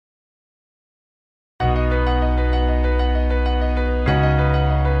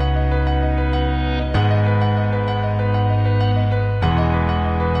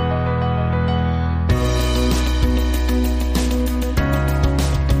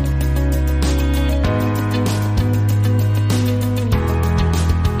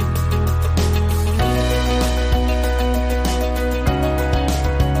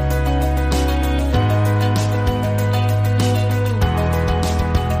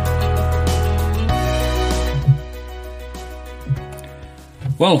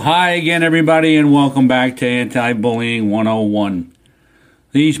Well, hi again, everybody, and welcome back to Anti-Bullying 101.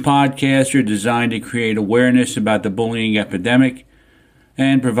 These podcasts are designed to create awareness about the bullying epidemic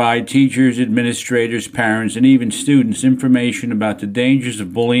and provide teachers, administrators, parents, and even students information about the dangers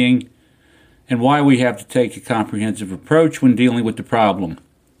of bullying and why we have to take a comprehensive approach when dealing with the problem.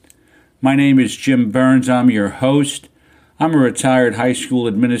 My name is Jim Burns. I'm your host. I'm a retired high school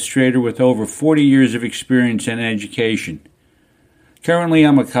administrator with over 40 years of experience in education. Currently,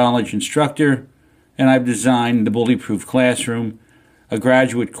 I'm a college instructor, and I've designed the Bully-Proof Classroom, a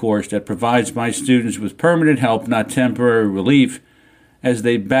graduate course that provides my students with permanent help, not temporary relief, as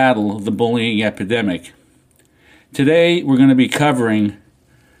they battle the bullying epidemic. Today, we're going to be covering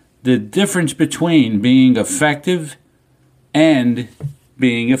the difference between being effective and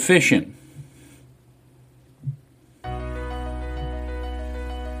being efficient.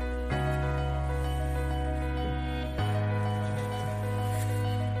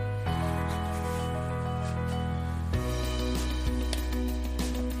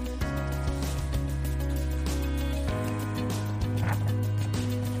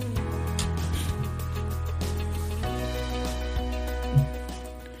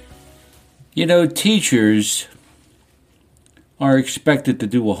 You know, teachers are expected to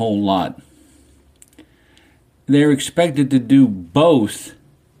do a whole lot. They're expected to do both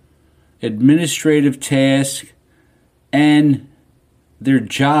administrative tasks and their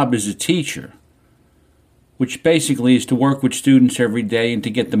job as a teacher, which basically is to work with students every day and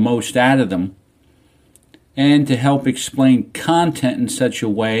to get the most out of them, and to help explain content in such a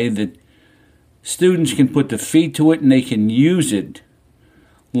way that students can put their feet to it and they can use it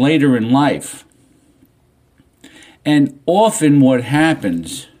later in life. And often what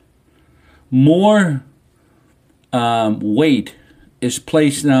happens, more weight is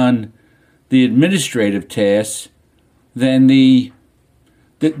placed on the administrative tasks than the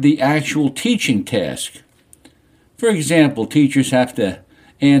actual teaching task. For example, teachers have to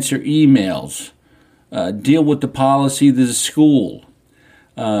answer emails, deal with the policy of the school.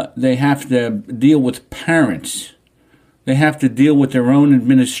 They have to deal with parents. They have to deal with their own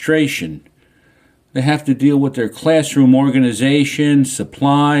administration. They have to deal with their classroom organization,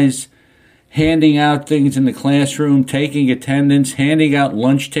 supplies, handing out things in the classroom, taking attendance, handing out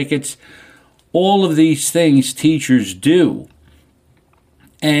lunch tickets. All of these things teachers do.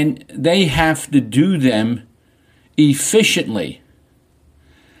 And they have to do them efficiently.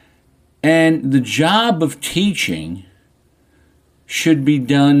 And the job of teaching should be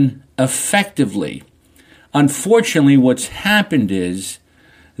done effectively. Unfortunately, what's happened is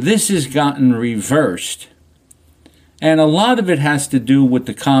this has gotten reversed. And a lot of it has to do with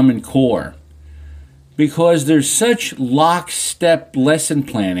the Common Core, because there's such lockstep lesson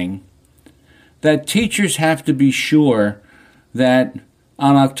planning that teachers have to be sure that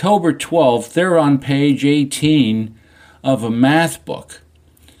on October 12th, they're on page 18 of a math book,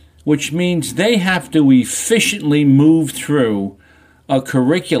 which means they have to efficiently move through a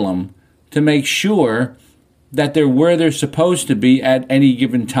curriculum to make sure that they're where they're supposed to be at any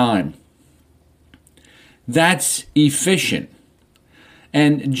given time. That's efficient.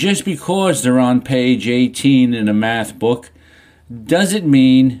 And just because they're on page 18 in a math book doesn't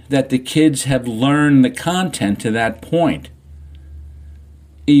mean that the kids have learned the content to that point.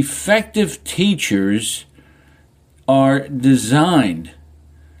 Effective teachers are designed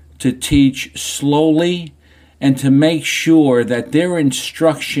to teach slowly and to make sure that their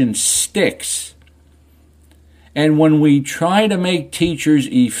instruction sticks. And when we try to make teachers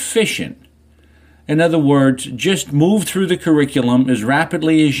efficient, in other words, just move through the curriculum as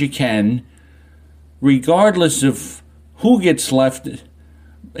rapidly as you can, regardless of who gets left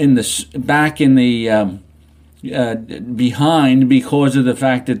in the back in the behind because of the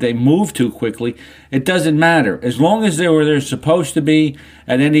fact that they move too quickly, it doesn't matter. As long as they're where they're supposed to be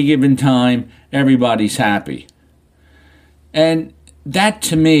at any given time, everybody's happy. And that,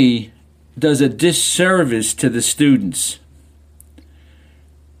 to me, does a disservice to the students.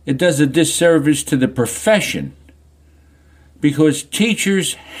 It does a disservice to the profession, because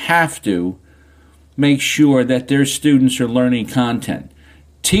teachers have to make sure that their students are learning content.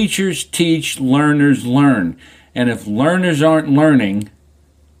 Teachers teach, learners learn. And if learners aren't learning,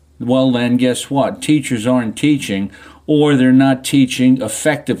 well then guess what? Teachers aren't teaching, or they're not teaching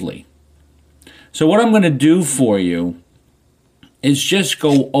effectively. So what I'm going to do for you is just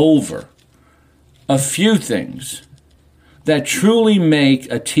go over a few things that truly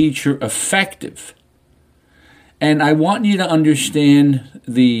make a teacher effective. And I want you to understand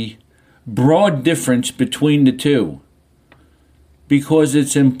the broad difference between the two, because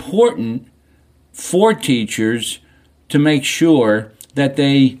it's important for teachers to make sure that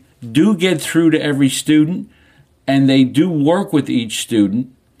they do get through to every student and they do work with each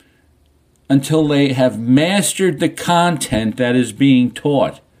student until they have mastered the content that is being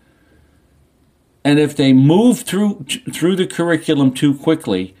taught. And if they move through the curriculum too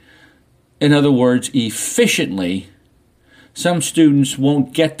quickly, in other words, efficiently, some students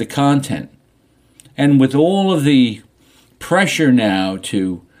won't get the content. And with all of the pressure now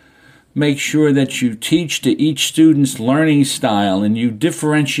to make sure that you teach to each student's learning style and you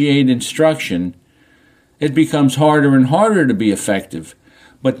differentiate instruction, it becomes harder and harder to be effective.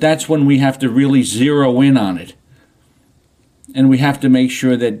 But that's when we have to really zero in on it. And we have to make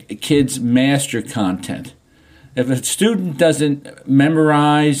sure that kids master content. If a student doesn't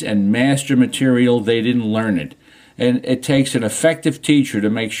memorize and master material, they didn't learn it. And it takes an effective teacher to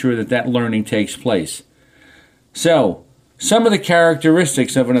make sure that that learning takes place. So, some of the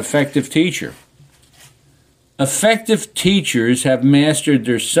characteristics of an effective teacher. Effective teachers have mastered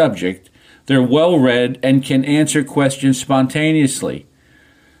their subject, they're well-read, and can answer questions spontaneously.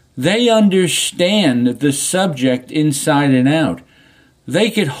 They understand the subject inside and out.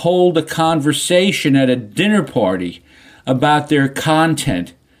 They could hold a conversation at a dinner party about their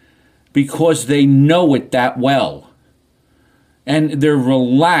content because they know it that well. And they're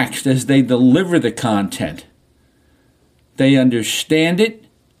relaxed as they deliver the content. They understand it,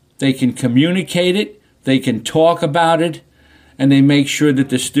 they can communicate it, they can talk about it, and they make sure that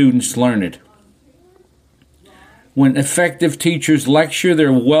the students learn it. When effective teachers lecture,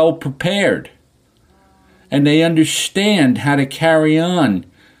 they're well prepared, and they understand how to carry on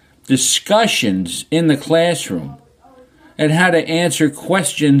discussions in the classroom and how to answer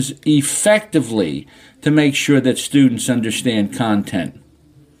questions effectively to make sure that students understand content.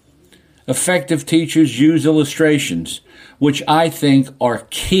 Effective teachers use illustrations, which I think are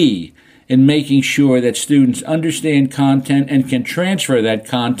key in making sure that students understand content and can transfer that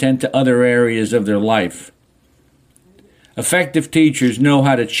content to other areas of their life. Effective teachers know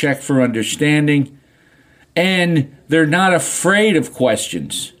how to check for understanding, and they're not afraid of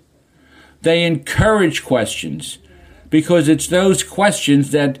questions. They encourage questions because it's those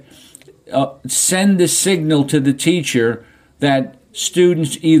questions that send the signal to the teacher that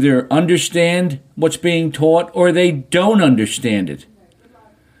students either understand what's being taught or they don't understand it.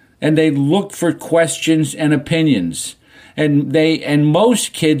 And they look for questions and opinions. And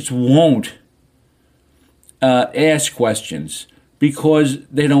most kids won't ask questions because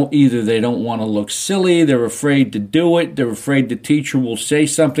they don't want to look silly, they're afraid to do it, they're afraid the teacher will say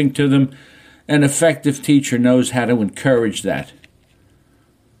something to them. An effective teacher knows how to encourage that.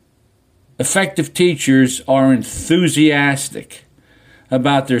 Effective teachers are enthusiastic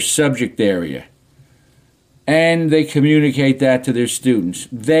about their subject area, and they communicate that to their students.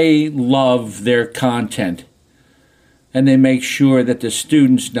 They love their content, and they make sure that the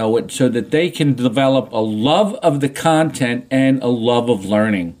students know it so that they can develop a love of the content and a love of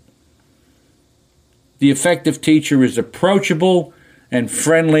learning. The effective teacher is approachable and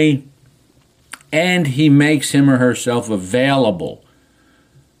friendly, and he makes him or herself available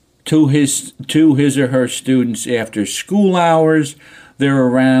to his or her students after school hours. They're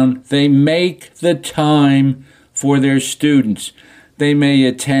around. They make the time for their students. They may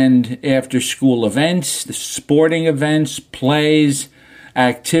attend after-school events, sporting events, plays,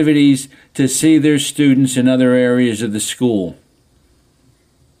 activities to see their students in other areas of the school.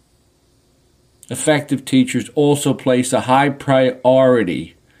 Effective teachers also place a high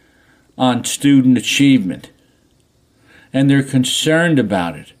priority on student achievement, and they're concerned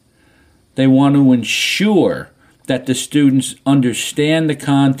about it. They want to ensure that the students understand the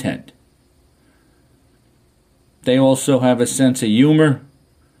content. They also have a sense of humor,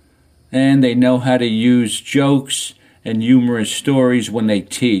 and they know how to use jokes and humorous stories when they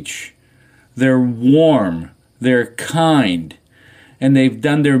teach. They're warm, they're kind, and they've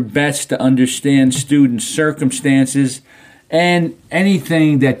done their best to understand students' circumstances and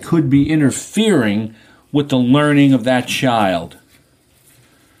anything that could be interfering with the learning of that child.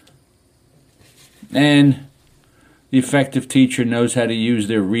 And the effective teacher knows how to use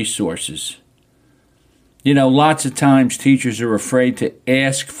their resources. You know, lots of times teachers are afraid to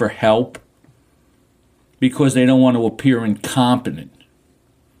ask for help because they don't want to appear incompetent.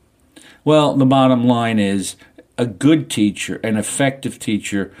 Well, the bottom line is a good teacher, an effective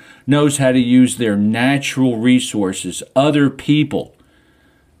teacher, knows how to use their natural resources, other people.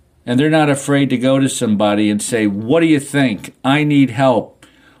 And they're not afraid to go to somebody and say, "What do you think? I need help.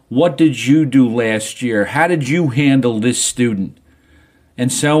 What did you do last year? How did you handle this student?"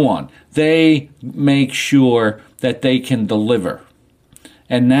 And so on. They make sure that they can deliver.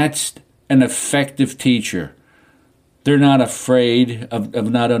 And that's an effective teacher. They're not afraid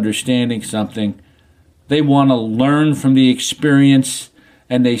of not understanding something. They want to learn from the experience,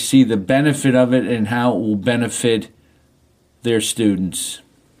 and they see the benefit of it and how it will benefit their students.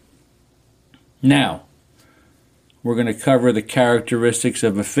 Now, we're going to cover the characteristics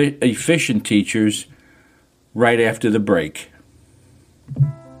of efficient teachers right after the break.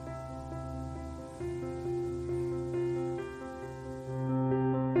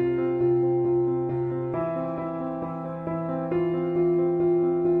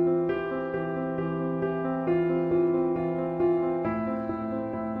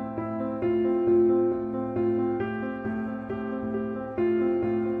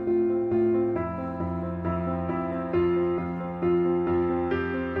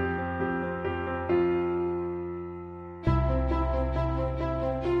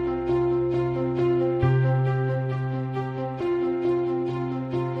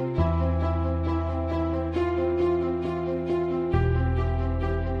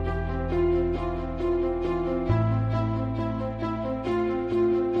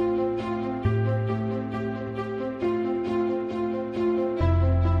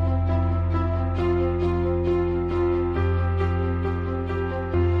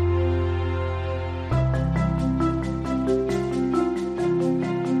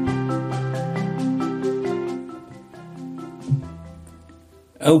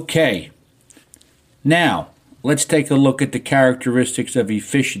 Okay, now let's take a look at the characteristics of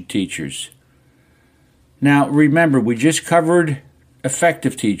efficient teachers. Now remember, we just covered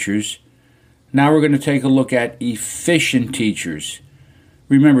effective teachers. Now we're going to take a look at efficient teachers.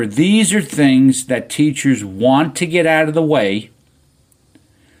 Remember, these are things that teachers want to get out of the way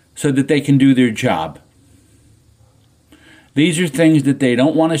so that they can do their job. These are things that they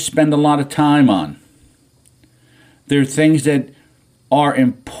don't want to spend a lot of time on. They're things that are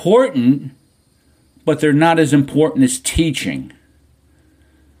important, but they're not as important as teaching.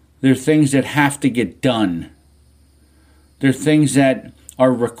 They're things that have to get done. They're things that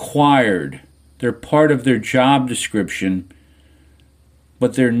are required. They're part of their job description,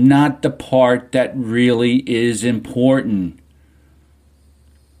 but they're not the part that really is important.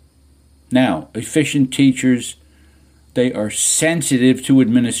 Now, efficient teachers, they are sensitive to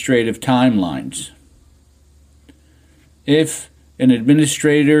administrative timelines. If an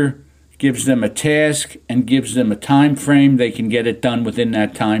administrator gives them a task and gives them a time frame, they can get it done within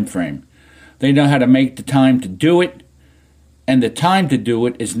that time frame. They know how to make the time to do it, and the time to do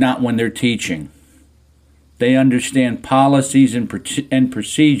it is not when they're teaching. They understand policies and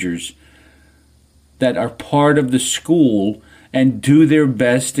procedures that are part of the school and do their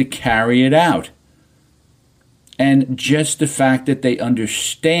best to carry it out. And just the fact that they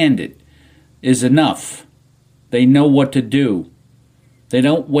understand it is enough. They know what to do. They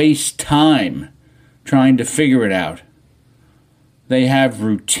don't waste time trying to figure it out. They have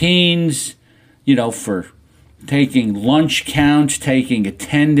routines, for taking lunch counts, taking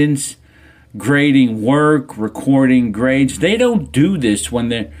attendance, grading work, recording grades. They don't do this when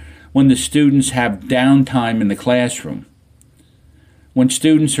the students have downtime in the classroom. When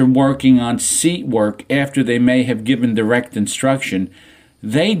students are working on seat work after they may have given direct instruction,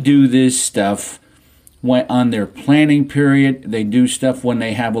 they do this stuff when on their planning period. They do stuff when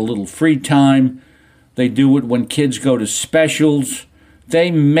they have a little free time. They do it when kids go to specials.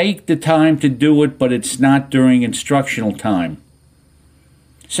 They make the time to do it, but it's not during instructional time.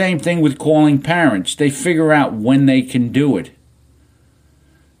 Same thing with calling parents. They figure out when they can do it.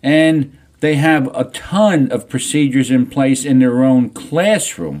 And they have a ton of procedures in place in their own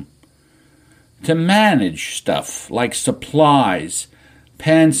classroom to manage stuff like supplies,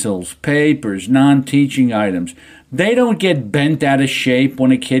 pencils, papers, non-teaching items. They don't get bent out of shape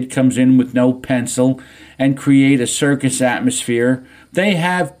when a kid comes in with no pencil and create a circus atmosphere. They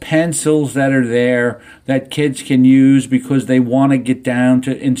have pencils that are there that kids can use because they want to get down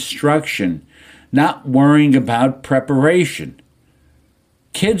to instruction, not worrying about preparation.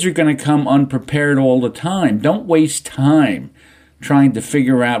 Kids are going to come unprepared all the time. Don't waste time trying to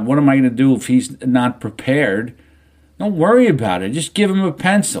figure out, what am I going to do if he's not prepared? Don't worry about it. Just give him a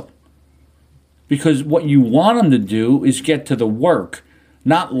pencil. Because what you want him to do is get to the work,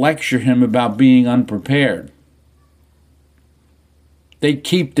 not lecture him about being unprepared. They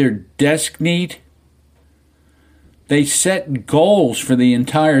keep their desk neat. They set goals for the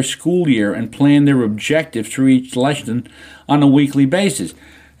entire school year and plan their objectives for each lesson on a weekly basis.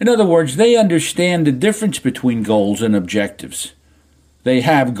 In other words, they understand the difference between goals and objectives. They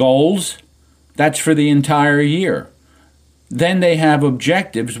have goals, that's for the entire year. Then they have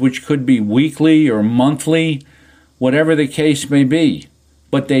objectives, which could be weekly or monthly, whatever the case may be.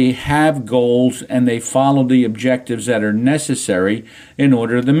 but they have goals and they follow the objectives that are necessary in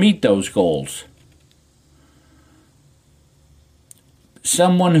order to meet those goals.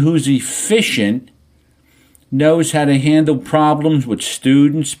 Someone who's efficient knows how to handle problems with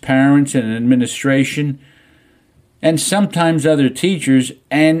students, parents, and administration, and sometimes other teachers,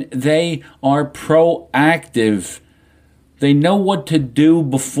 and they are proactive. They know what to do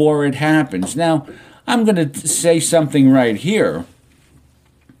before it happens. Now, I'm going to say something right here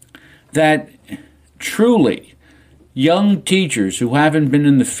that truly young teachers who haven't been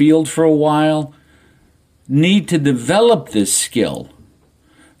in the field for a while need to develop this skill.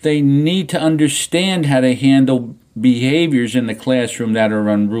 They need to understand how to handle behaviors in the classroom that are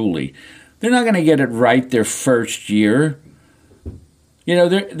unruly. They're not going to get it right their first year. You know,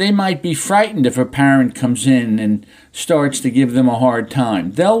 they might be frightened if a parent comes in and starts to give them a hard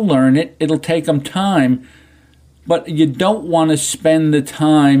time. They'll learn it. It'll take them time. But you don't want to spend the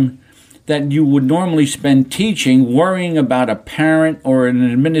time that you would normally spend teaching worrying about a parent or an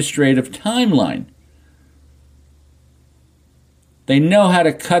administrative timeline. They know how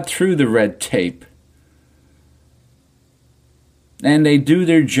to cut through the red tape. And they do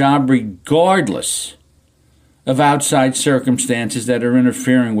their job regardless of outside circumstances that are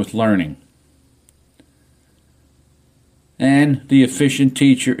interfering with learning. And the efficient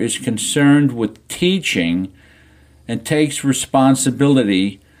teacher is concerned with teaching and takes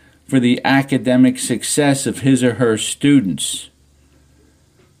responsibility for the academic success of his or her students.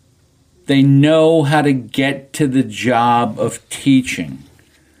 They know how to get to the job of teaching.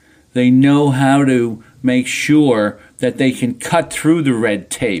 They know how to make sure that they can cut through the red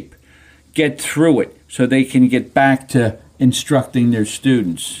tape, get through it, so they can get back to instructing their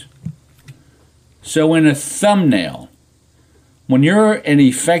students. So in a thumbnail, when you're an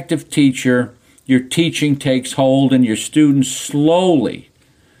effective teacher, your teaching takes hold and your students slowly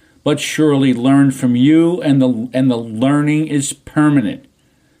but surely learn from you, and the learning is permanent.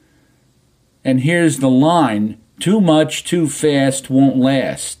 And here's the line: too much, too fast won't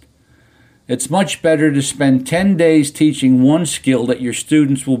last. It's much better to spend 10 days teaching one skill that your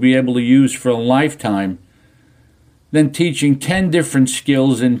students will be able to use for a lifetime than teaching 10 different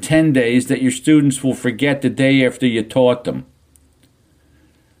skills in 10 days that your students will forget the day after you taught them.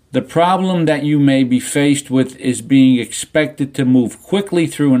 The problem that you may be faced with is being expected to move quickly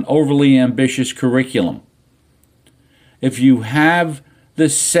through an overly ambitious curriculum. If you have the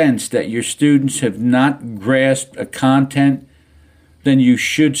sense that your students have not grasped a content, then you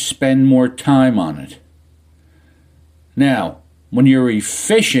should spend more time on it. Now, when you're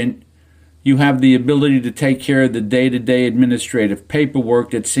efficient, you have the ability to take care of the day-to-day administrative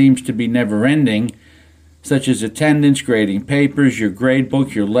paperwork that seems to be never-ending, such as attendance, grading papers, your grade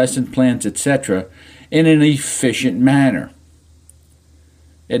book, your lesson plans, etc., in an efficient manner.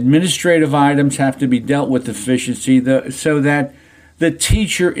 Administrative items have to be dealt with efficiency so that the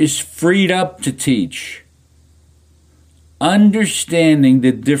teacher is freed up to teach. Understanding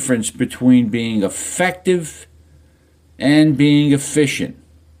the difference between being effective and being efficient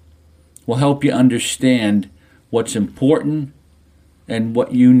will help you understand what's important and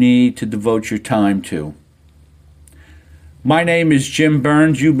what you need to devote your time to. My name is Jim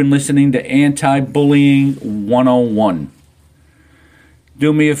Burns. You've been listening to Anti-Bullying 101.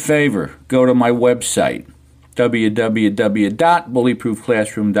 Do me a favor, go to my website,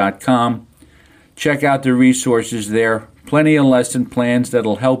 www.bullyproofclassroom.com. Check out the resources there. Plenty of lesson plans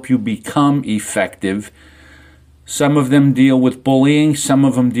that'll help you become effective. Some of them deal with bullying, some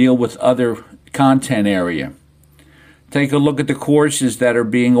of them deal with other content area. Take a look at the courses that are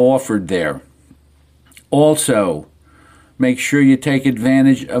being offered there. Also, make sure you take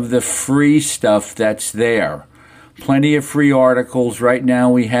advantage of the free stuff that's there. Plenty of free articles. Right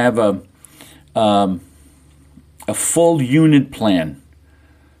now we have a full unit plan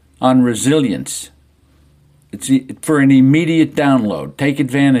on resilience. It's for an immediate download. Take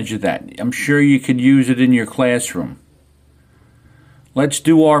advantage of that. I'm sure you could use it in your classroom. Let's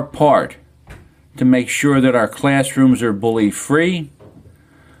do our part to make sure that our classrooms are bully-free,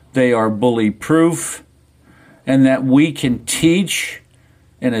 they are bully-proof, and that we can teach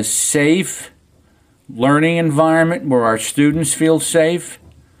in a safe learning environment where our students feel safe.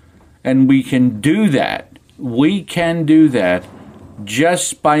 And we can do that. We can do that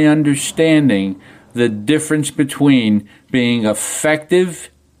just by understanding the difference between being effective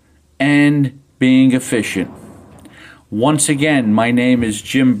and being efficient. Once again, my name is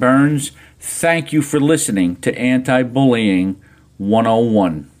Jim Burns. Thank you for listening to Anti-Bullying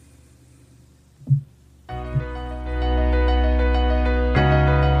 101.